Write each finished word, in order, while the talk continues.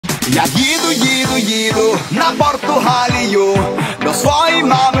Я їду на Португалію до своєї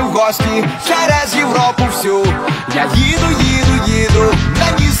мами в гості через Європу всю. Я їду,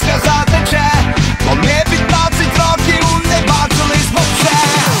 мені сльоза тече, бо ми 15 років не бачились вовсе.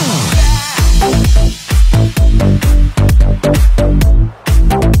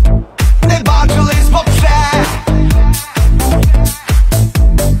 Не бачились вовсе.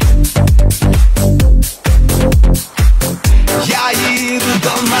 Я їду до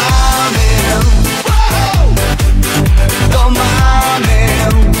мами, до мами.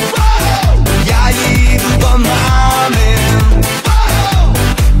 Я їду до мами,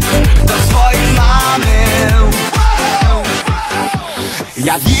 до своєї мами.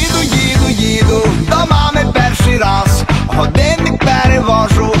 Я їду до мами перший раз. Годинник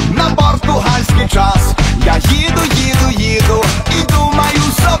перевожу на португальський час. Я їду і думаю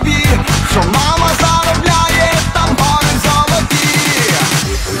собі, що мама заробляє там гори золоті.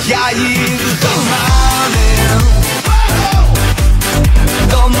 Я їду до мами,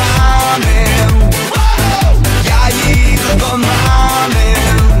 до мами. Я їду до мами,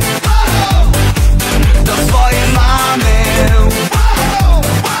 до своєї мами.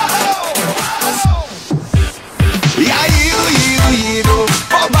 Я їду,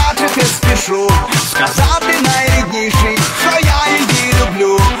 побачити спішу, сказати найріднішій, що я її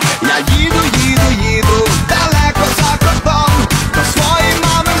люблю. Я їду, далеко за кордон, до своєї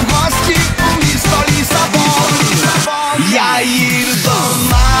мами в гості у місто Лісабон. Я їду до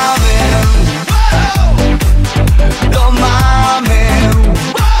мами, до мами.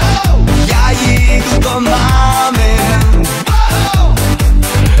 Я їду до мами,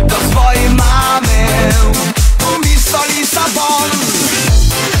 до своєї мами у місто Лісабон.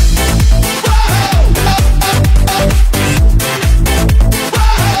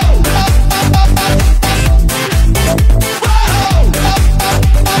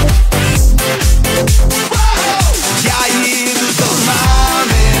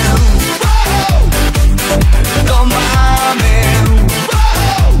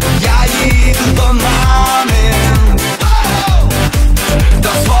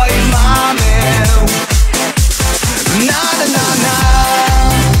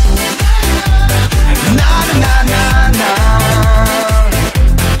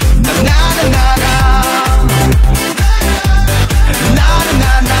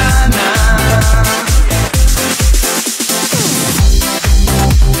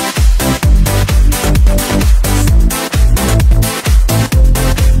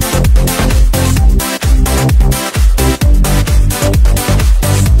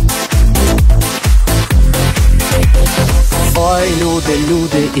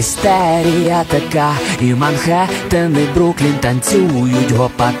 Люди, істерія така, і Манхеттен, і Бруклін танцюють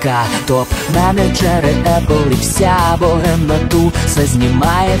гопака. Топ-менеджери Apple і вся богема ту все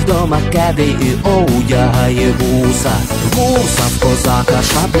знімає вдома кеди і одягає вуса. Вуса в козака,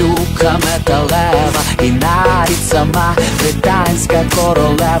 шаблюка металева, і навіть сама британська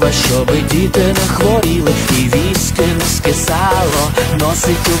королева, щоби діти не хворіли і військи не скисало,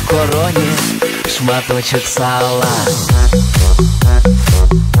 носить у короні шматочок сала.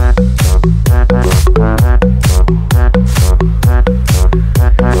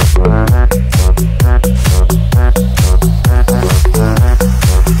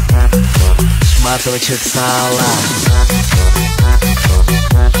 Шматочок сала.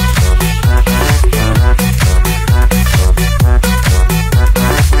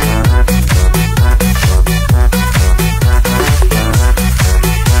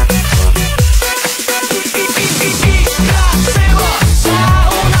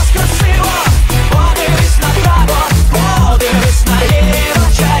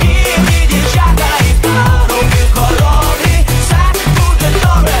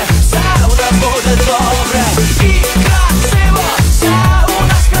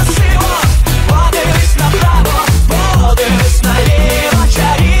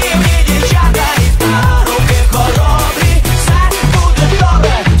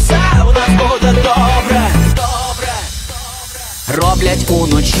 Роблять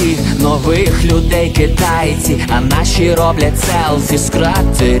уночі нових людей китайці, а наші роблять селфі з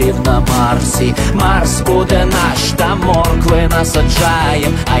кратерів на Марсі. Марс буде наш, та моркви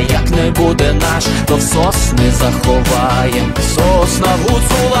насаджаєм, а як не буде наш, то в сосни заховаєм. Сосна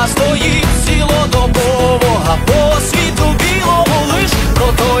гуцула стоїть цілодобово, а по світу білому лиш про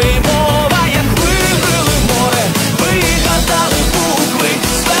то і мова. Як вибрили море, вигадали букви,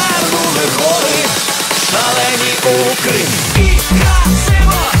 звернули гори, шалені укри. І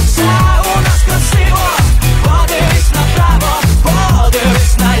красиво, все у нас красиво, подивись направо,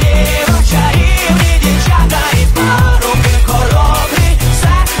 подивись наліво, чарівні дівчата і парубки хоробрі,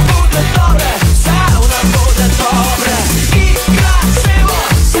 все буде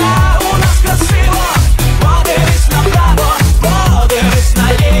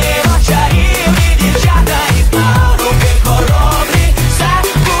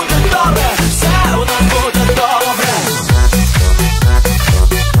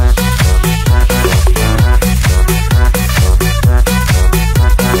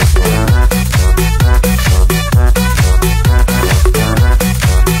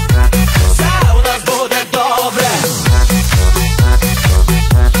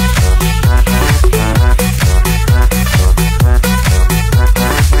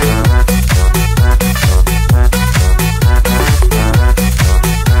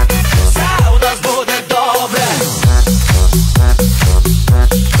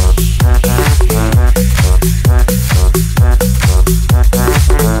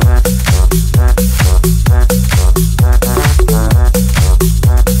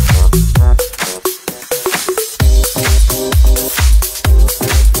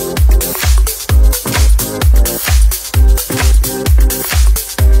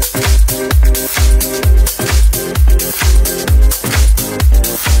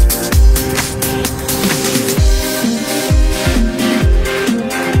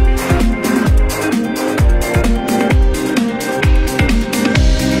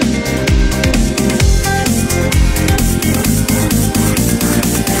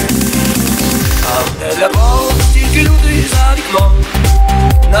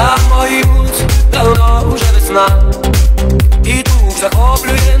весна, і дух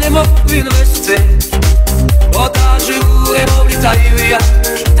захоплює, немов він весь цей. Ота живу, немов літаю я,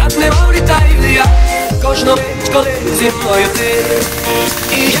 так немов літаю я, кожну мить, коли зі мною ти.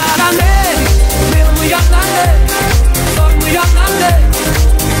 І я на небі, милому як на небі, зорну як на небі,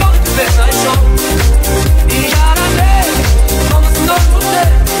 коли тебе знайшов. І я на небі, воно знову те,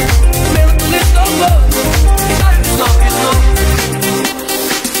 мило коли з тобою, літаю знов і знов.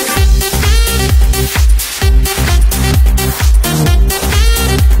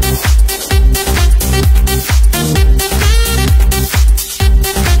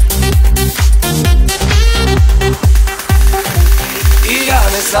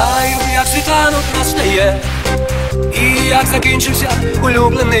 Знаю, як світанок настає, і як закінчився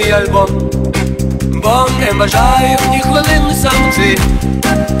улюблений альбом, бо не бажаю ні хвилини самоти.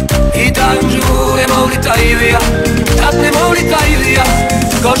 І так живу, немов літаю я, так немов літаю я,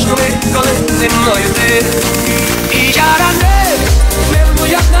 кожну мить, коли зі мною ти. І я на небі, милому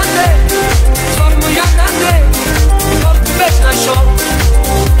як на небі, зорну як на небі, коли тебе знайшов.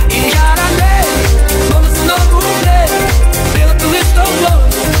 І я на небі, воно знову в небі, мило коли з тобою,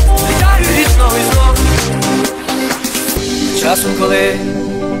 літаю і знов і знов. Часом, коли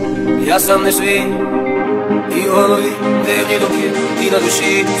я сам не свій, і в голові дивні думки, і на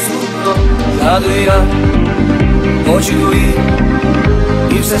душі сумно, згадую я очі твої,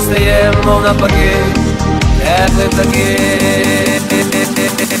 і все стає, мов навпаки, теплим таким.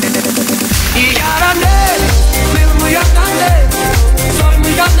 І я на небі, милому як на небі, зорну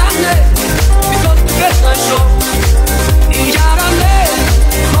як на небі, і коли тебе знайшов. І я на небі,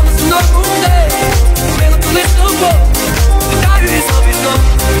 воно знову в небі, мило коли з тобою, літаю і знов і знов.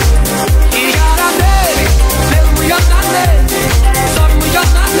 І я на небі, милому як на небі, зорну як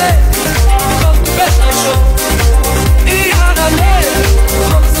на небі, і коли тебе знайшов. І я на небі,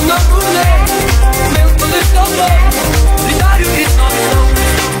 воно знову в небі, мило коли з тобою, літаю і знов і знов.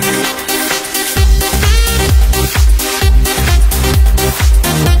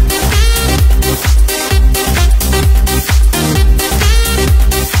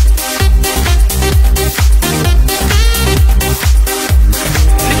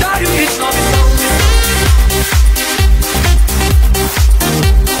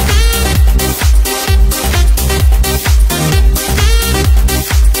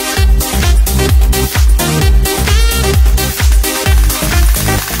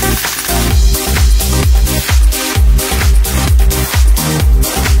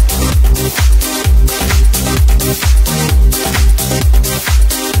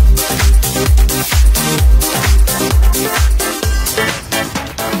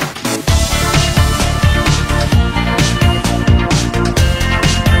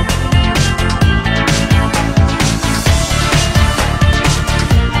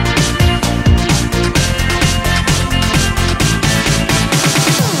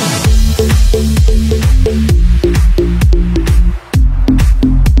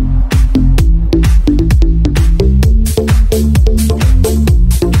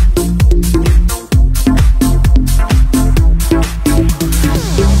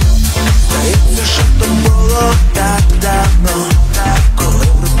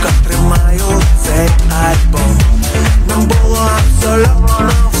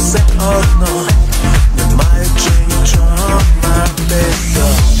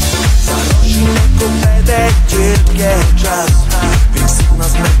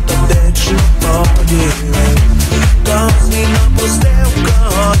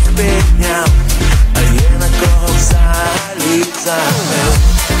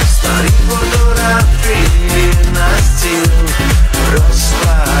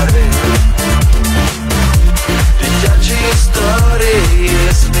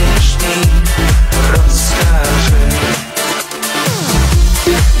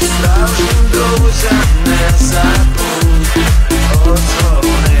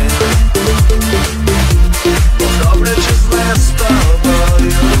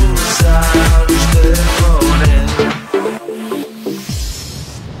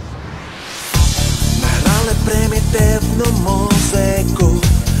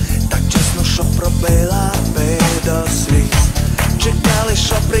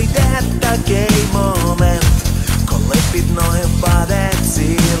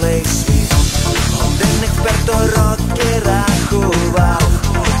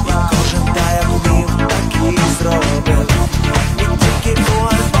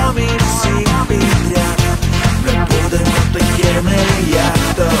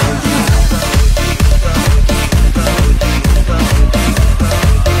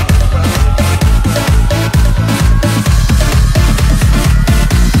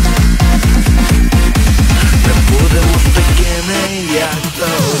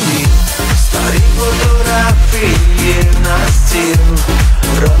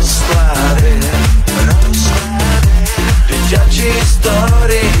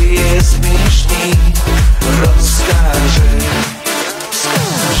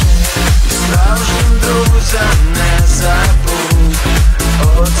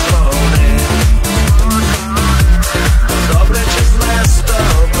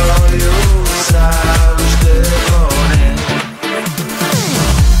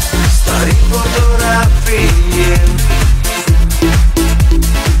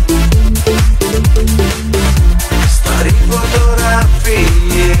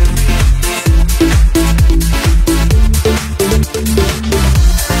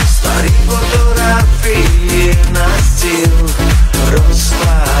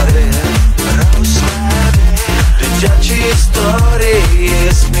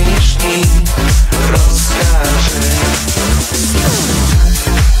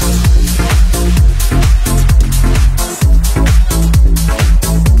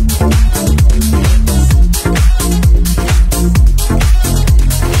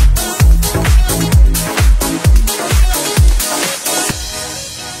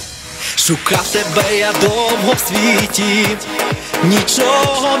 Шукав тебе я довго в світі,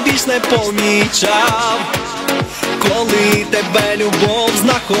 нічого більш не помічав. Коли тебе любов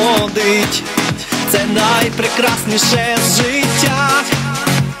знаходить, це найпрекрасніше з життя.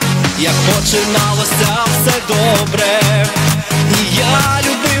 Як починалося все добре, і я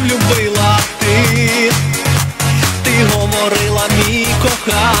любила ти. Ти говорила, мій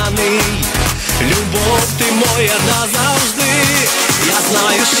коханий, любов ти моя назавжди. Я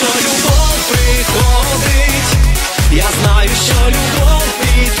знаю, що любов приходить, я знаю, що любов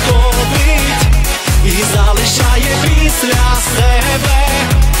підходить і залишає після себе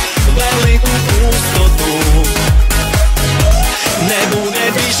велику пустоту. Не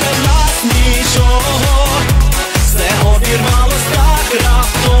буде більше в нас нічого, все обірвалось так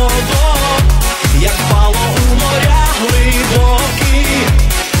раптово, як впало у моря глибокі,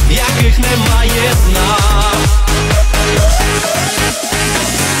 яких немає дна.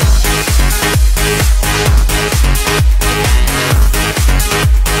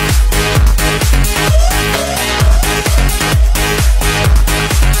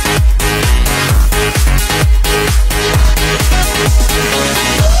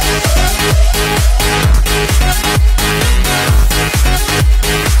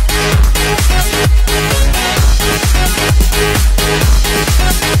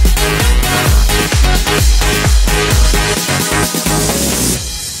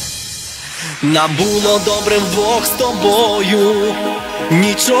 Нам було добре вдвох з тобою,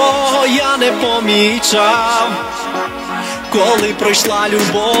 нічого я не помічав. Коли пройшла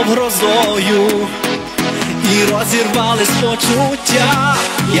любов грозою і розірвались почуття.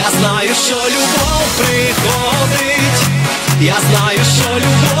 Я знаю, що любов приходить, я знаю, що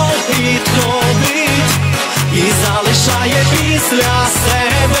любов підходить і залишає після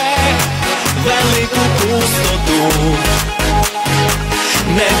себе велику пустоту.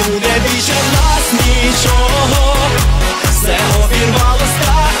 Не буде більше в нас нічого, все обірвалось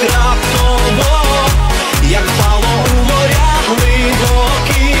так раптово, як впало у моря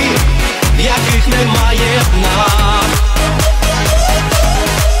глибокі, в яких немає дна.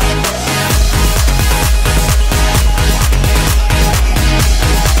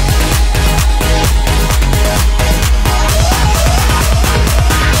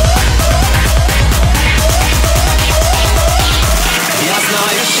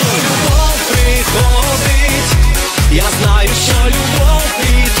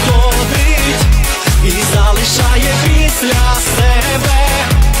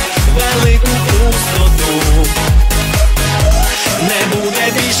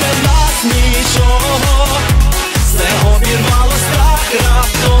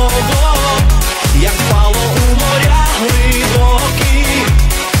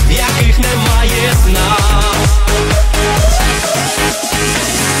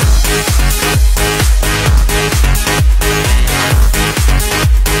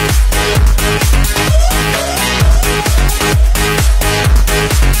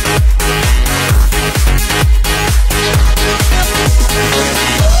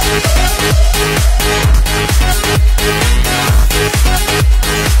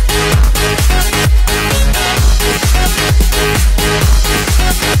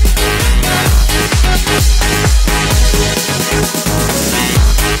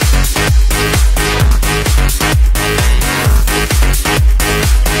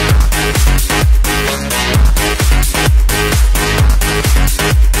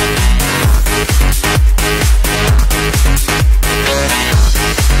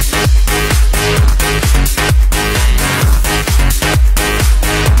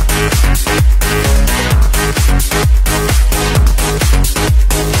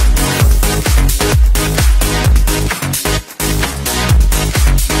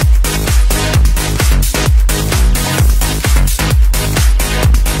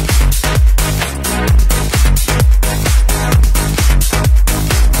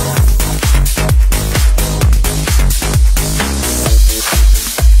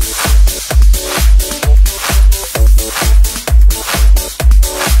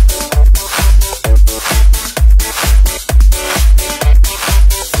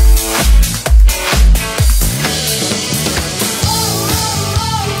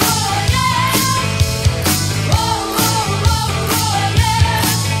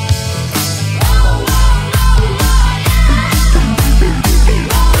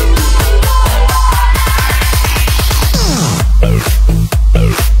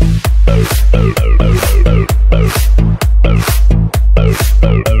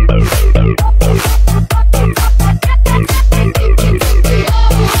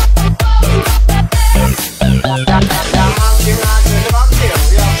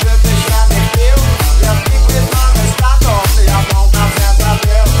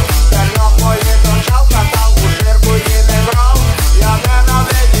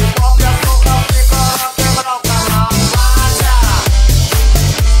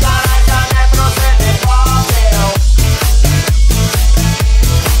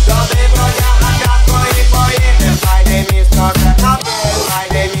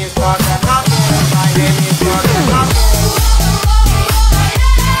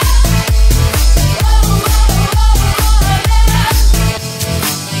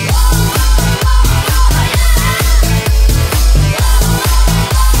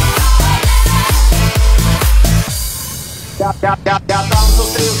 Я там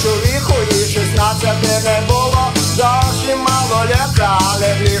зустрів чоловіку і 16 не було. Зовсім малолетка,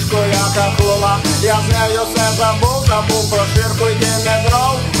 але в ліжку яка клула. Я з нею все забув про ширку й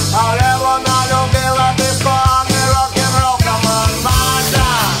Днепров. Але вона любила диско, а не рок-н-рол. Камон, Маша,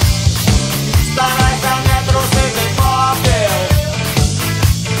 старайся не трусити попіл.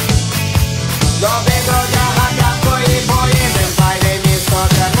 Добі трудяга п'ятку і поїдем. Зайди місто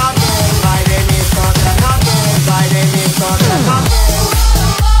Тернопіль, зайди місто Тернопіль, зайди місто Тернопіль.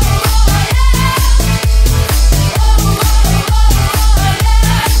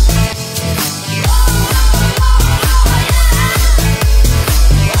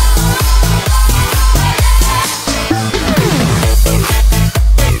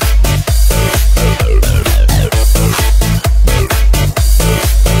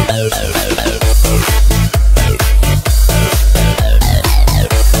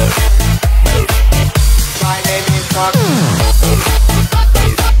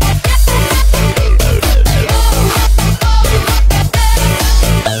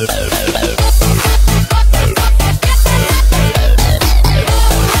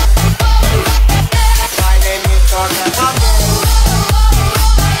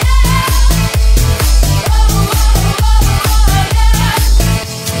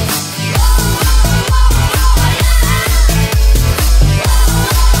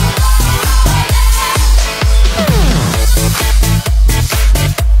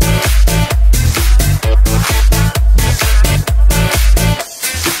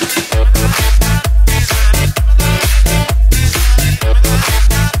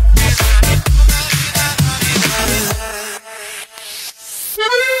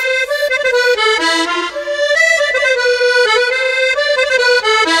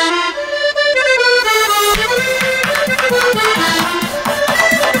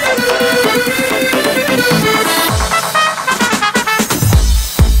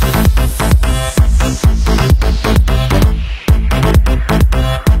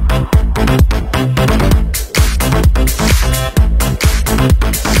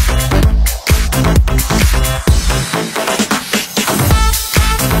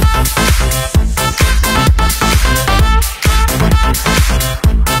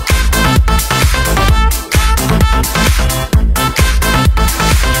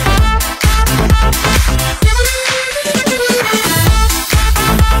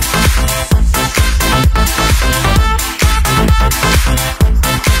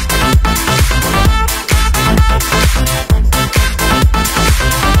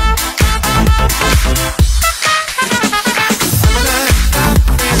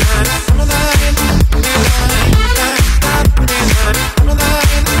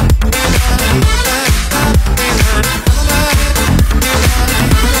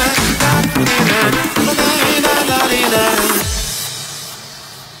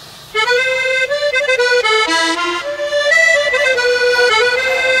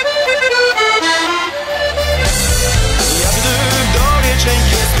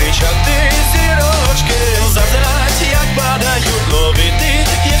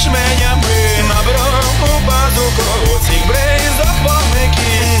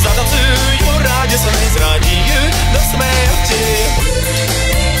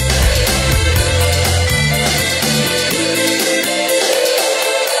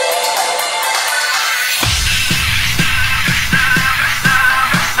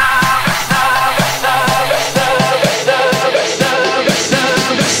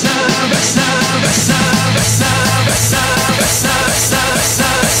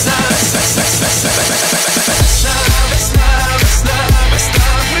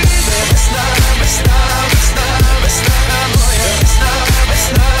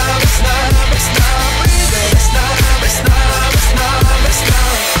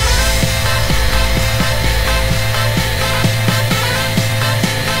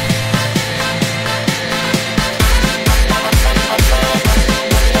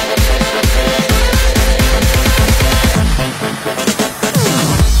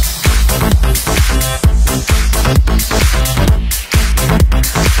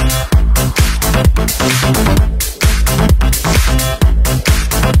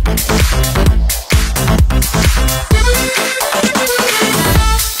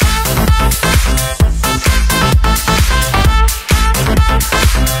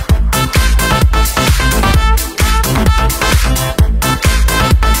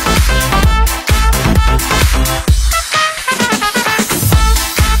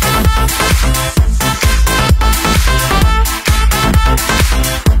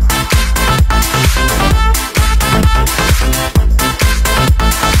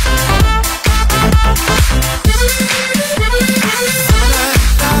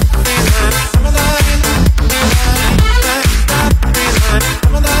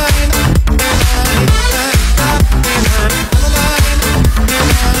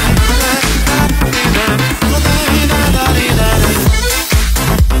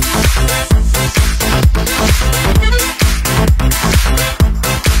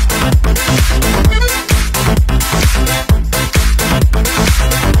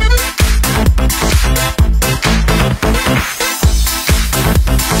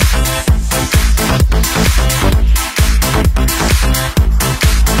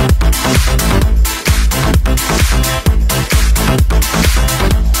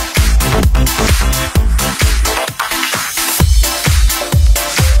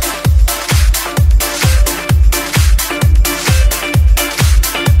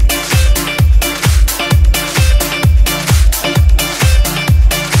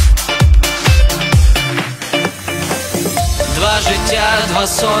 два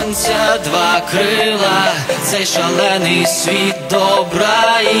сонця, два крила, цей шалений світ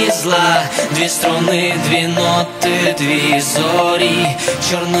добра і зла. Дві струни, дві ноти, дві зорі,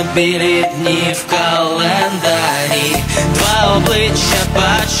 чорно-білі дні в календарі. Два обличчя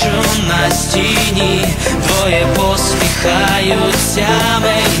бачу на стіні, двоє посміхаються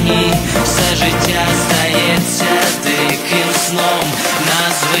мені. Все життя здається диким сном,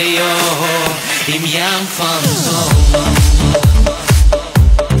 назви його ім'ям фантомом.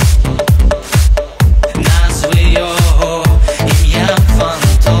 Назви його ім'ям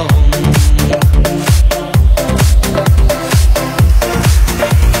фантомом.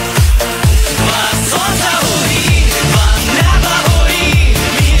 Два сонця горі, два неба горі,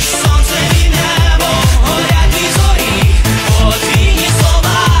 між сонцем і небом горять дві зорі. Подвійні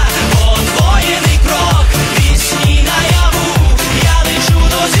слова, подвоєний крок, пісні наяву, я лечу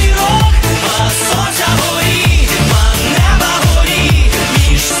до зірок. Два сонця горі, два неба горі,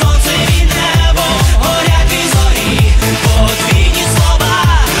 між сонцем і небом горять дві зорі. Подвійні слова,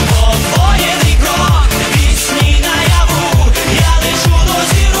 подвоєний крок, пісні наяву, я лечу до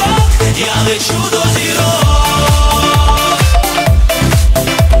зірок, я лечу до зірок.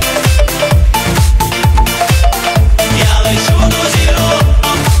 Я лечу до зірок.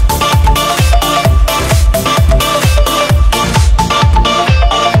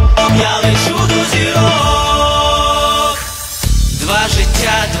 Я лечу до зірок. Два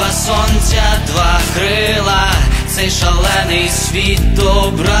життя, два сонця, два крила, цей шалений світ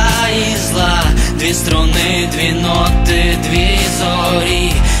добра і зла. Дві струни, дві ноти, дві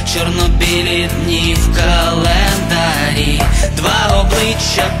зорі, чорно-білі дні в календарі. Два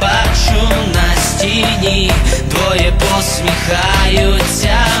обличчя бачу на стіні, двоє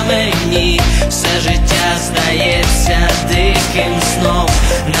посміхаються мені. Все життя здається диким сном,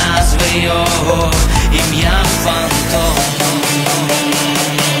 назви його ім'ям фантомом.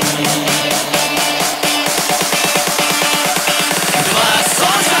 Два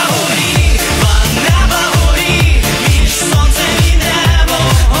сонця горі, два неба горі, між сонцем і небом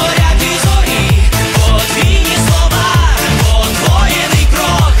горять дві зорі. Подвійні слова, подвоєний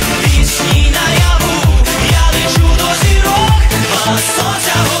крок, пісні наяву, я лечу до зірок. Два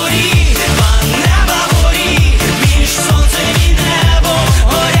сонця горі, два неба горі, між сонцем і небом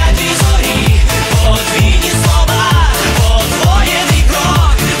горять дві зорі. Подвійні слова, подвоєний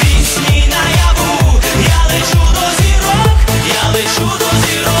крок, пісні наяву, я лечу до зірок, я лечу до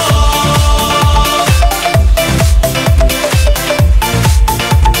зірок.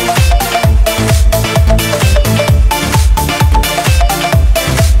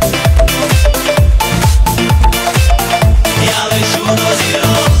 Я лечу до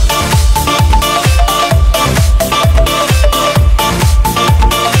зірок.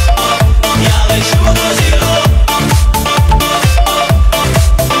 Я лечу до зірок.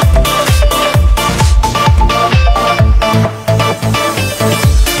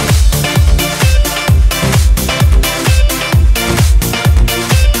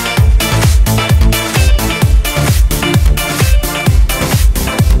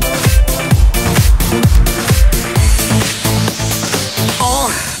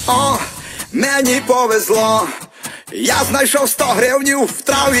 Мені повезло, я знайшов 100 гривнів в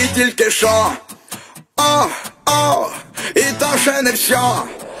траві тільки що. І то ще не все.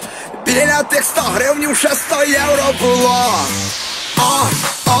 Біля тих 100 гривнів ще 100 євро було.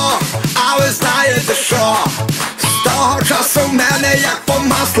 А ви знаєте що? З того часу в мене як по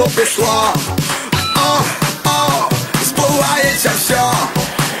маслу пішло. Збувається все.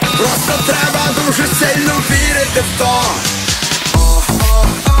 Просто треба дуже сильно вірити в то.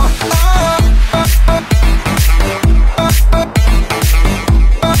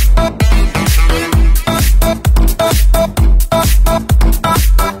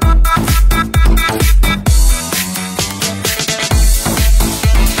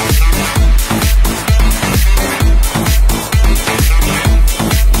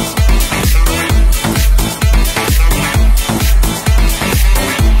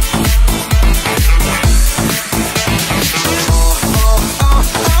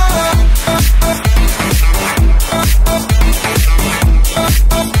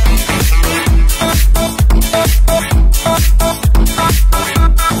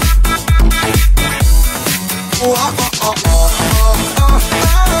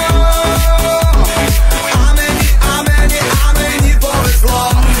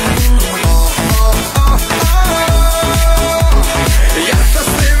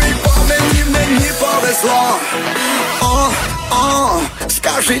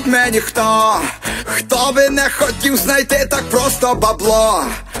 Скажіть мені хто би не хотів знайти так просто бабло.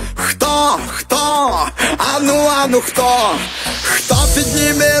 Хто? Ану, хто? Хто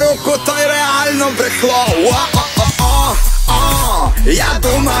підніме руку, той реально брехло. Я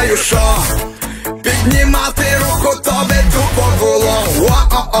думаю, що піднімати руку тобі тупо було.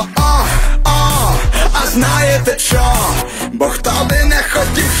 А знаєте що? Бо хто би не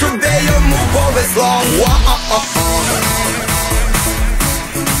хотів, щоб йому повезло.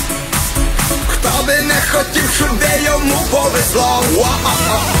 Хто би не хотів, щоб йому повезло.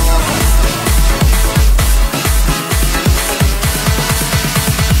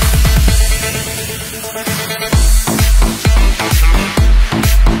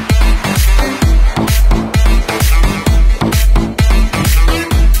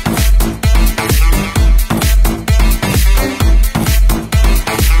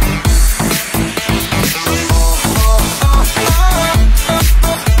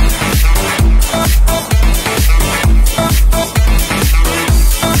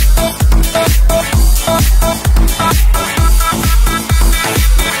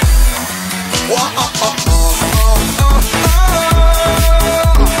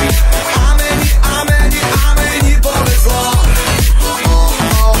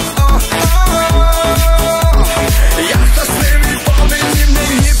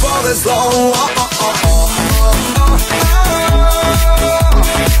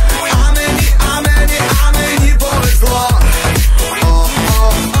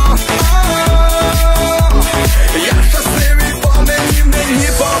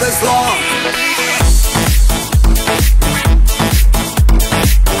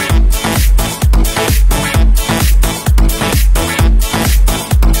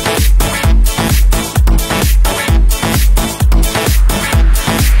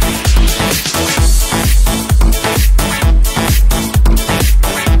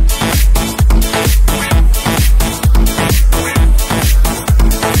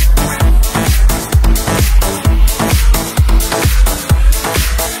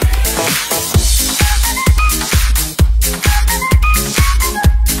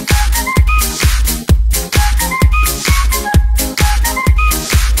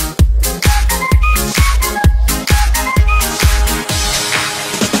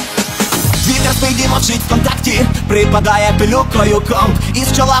 Мовчить в контакті, припадає пилюкою комп.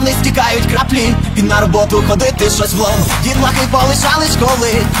 Із чола вниз стікають краплі, і на роботу ходити щось влом. Дітлахи полишали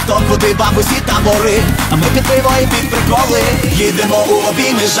школи, то куди бабусі табори. А ми під пиво і під приколи їдемо у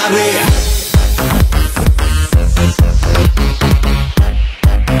обійми жари.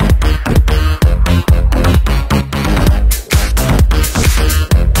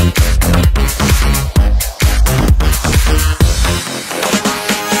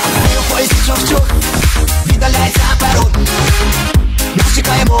 Віддаляється перун, нас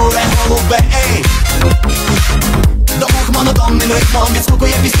чекає море голубе, ей. До вух монотонним ритмом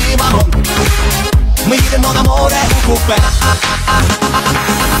відстукує пісні вагон. Ми їдемо на море у купе.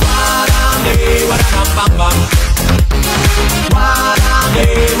 Варади, варадам-бам-бам.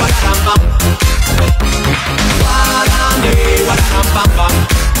 Варади, варадам-бам. Варади, варадам-бам-бам.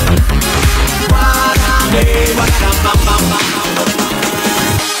 Варади, варадам-бам-бам-бам.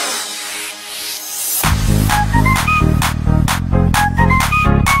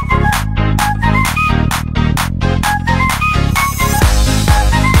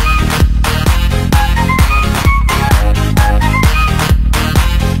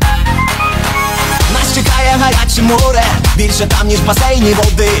 Гаряче море, більше там, ніж в басейні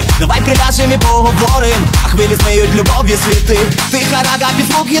води. Давай приляжем і поговорим, а хвилі змиють любов'ю світи. Тиха рага під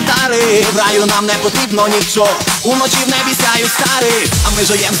звук гітари, в раю нам не потрібно нічого. Уночі в небі сяють стари, а ми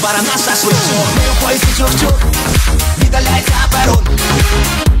жуєм з бара на шашличок. Ми у поїзді чух-чух, віддаляється перун,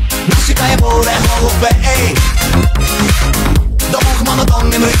 нас чекає море голубе, ей. До вух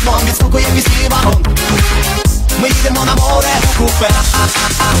монотонним ритмом відстукує пісні вагон. Ми їдемо на море у купе.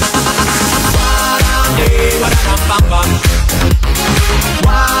 Wada-dee, wada-dam-bam-bam.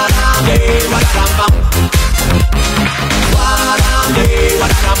 Wada-dee, wada-dam-bam.